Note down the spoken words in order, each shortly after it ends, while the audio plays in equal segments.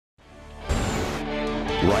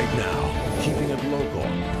Right now, keeping it local,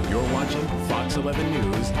 you're watching Fox 11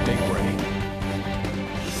 News Daybreak.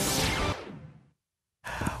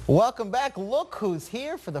 Welcome back. Look who's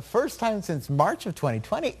here for the first time since March of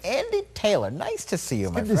 2020. Andy Taylor. Nice to see you,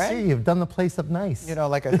 my friend. Good to see you. You've done the place up nice. You know,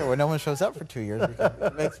 like I said, when no one shows up for 2 years,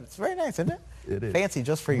 it's very nice, isn't it? It is. Fancy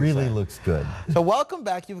just for you. Really sir. looks good. So welcome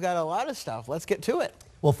back. You've got a lot of stuff. Let's get to it.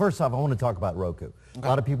 Well, first off, I want to talk about Roku. Okay. A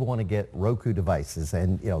lot of people want to get Roku devices,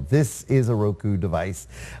 and you know this is a Roku device.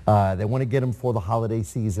 They want to get them for the holiday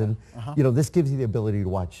season. You know, this gives you the ability to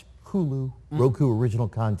watch Hulu, Roku original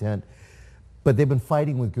content, but they've been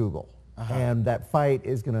fighting with Google. And that fight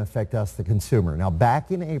is going to affect us, the consumer. Now,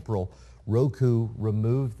 back in April, Roku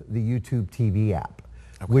removed the YouTube TV app,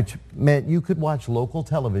 which meant you could watch local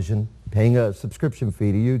television paying a subscription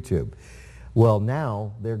fee to YouTube. Well,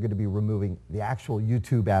 now they're going to be removing the actual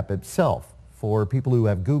YouTube app itself for people who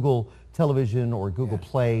have Google Television or Google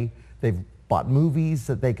Play. They've bought movies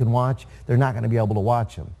that they can watch. They're not going to be able to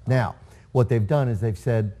watch them. Now, what they've done is they've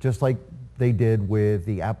said, just like they did with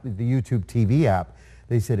the YouTube TV app,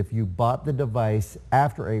 they said if you bought the device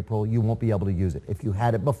after April, you won't be able to use it. If you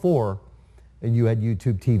had it before and you had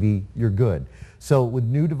YouTube TV, you're good. So with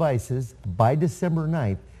new devices, by December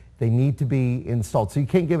 9th, they need to be installed. So you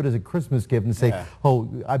can't give it as a Christmas gift and say, oh,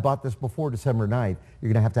 I bought this before December 9th.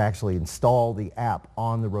 You're going to have to actually install the app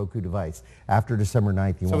on the Roku device. After December 9th, you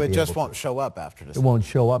won't be able to. So it just won't show up after December? It won't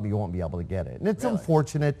show up. You won't be able to get it. And it's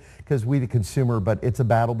unfortunate because we, the consumer, but it's a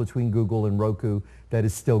battle between Google and Roku that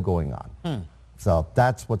is still going on. So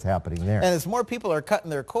that's what's happening there. And as more people are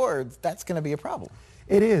cutting their cords, that's going to be a problem.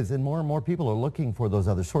 It is, and more people are looking for those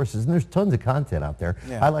other sources, and there's tons of content out there.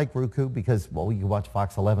 I like Roku because, well, you can watch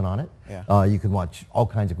Fox 11 on it. You can watch all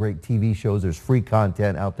kinds of great TV shows. There's free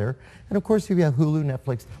content out there. And of course, if you have Hulu,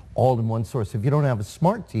 Netflix, all in one source. If you don't have a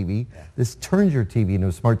smart TV, this turns your TV into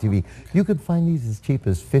a smart TV. You can find these as cheap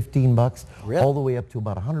as 15 bucks, all the way up to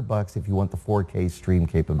about 100 bucks if you want the 4K stream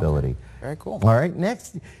capability. Very cool. All right,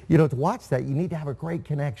 next, you know, to watch that, you need to have a great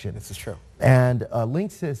connection. This is true. And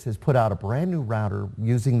Linksys has put out a brand new router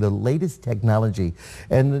using the latest technology.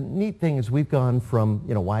 And the neat thing is we've gone from,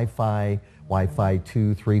 you know, Wi-Fi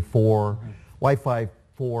 2, 3, 4, Wi-Fi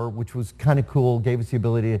 4, which was kind of cool, gave us the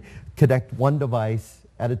ability to connect one device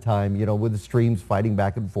at a time, you know, with the streams fighting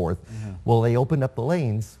back and forth. Well, they opened up the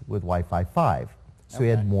lanes with Wi-Fi 5, so we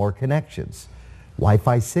had more connections.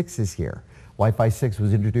 Wi-Fi 6 is here. Wi-Fi 6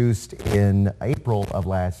 was introduced in April of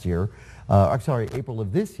last year, April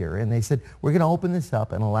of this year, and they said, we're going to open this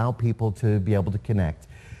up and allow people to be able to connect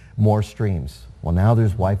more streams. Well, now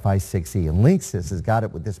there's Wi-Fi 6E, and Linksys has got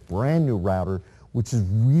it with this brand new router, which is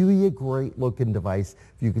really a great looking device,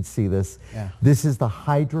 if you could see this. This is the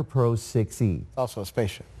Hydra Pro 6E. It's also a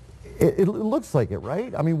spaceship. It looks like it,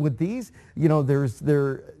 right? I mean, with these, you know,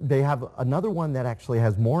 they have another one that actually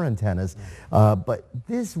has more antennas, but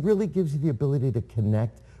this really gives you the ability to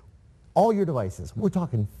connect all your devices. We're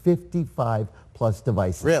talking 55 plus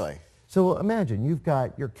devices. Really? So imagine you've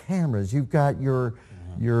got your cameras, you've got your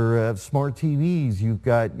smart TVs, you've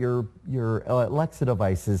got your Alexa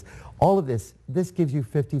devices. All of this gives you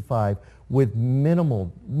 55 with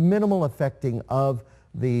minimal affecting of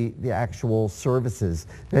the actual services.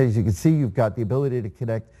 As you can see, you've got the ability to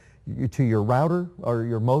connect to your router, or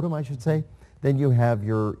your modem, I should say. Then you have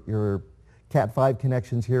your Cat 5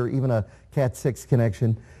 connections here, even a Cat 6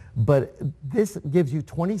 connection. But this gives you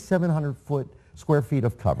 2,700 square feet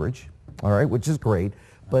of coverage, all right, which is great.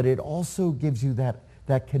 But it also gives you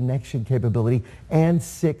that connection capability, and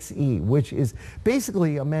 6E, which is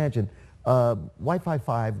basically, imagine, Wi-Fi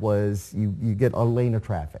 5 was you get a lane of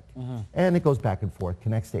traffic, and it goes back and forth,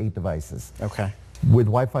 connects to 8 devices. With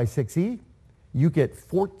Wi-Fi 6E, you get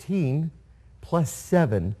 14 plus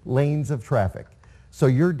 7 lanes of traffic. So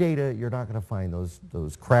your data, you're not going to find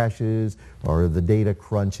those crashes or the data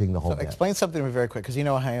crunching the whole bit. Explain something to me very quick, because you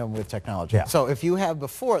know how I am with technology. So if you have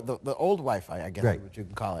before, the old Wi-Fi, I guess what you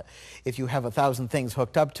can call it, if you have 1,000 things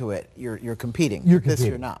hooked up to it, you're competing. This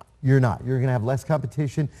you're not. You're not. You're going to have less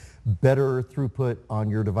competition, better throughput on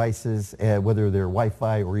your devices, whether they're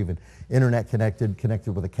Wi-Fi or even internet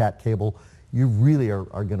connected with a cat cable. You really are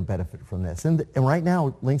going to benefit from this. And right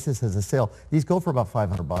now, Linksys has a sale. These go for about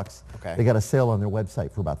 500 bucks. They got a sale on their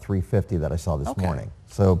website for about $350 that I saw this morning.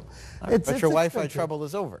 So, but your Wi-Fi trouble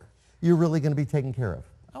is over. You're really going to be taken care of.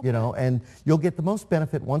 You know, and you'll get the most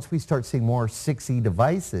benefit once we start seeing more 6E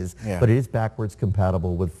devices, but it is backwards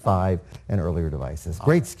compatible with 5 and earlier devices.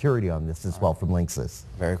 Great security on this as well from Linksys.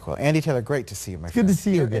 Very cool. Andy Taylor, great to see you, my friend. Good to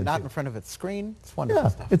see you again. Not in front of its screen. It's wonderful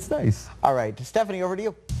stuff. It's nice. All right, Stephanie, over to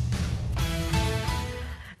you.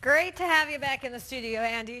 Great to have you back in the studio,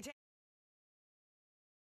 Andy.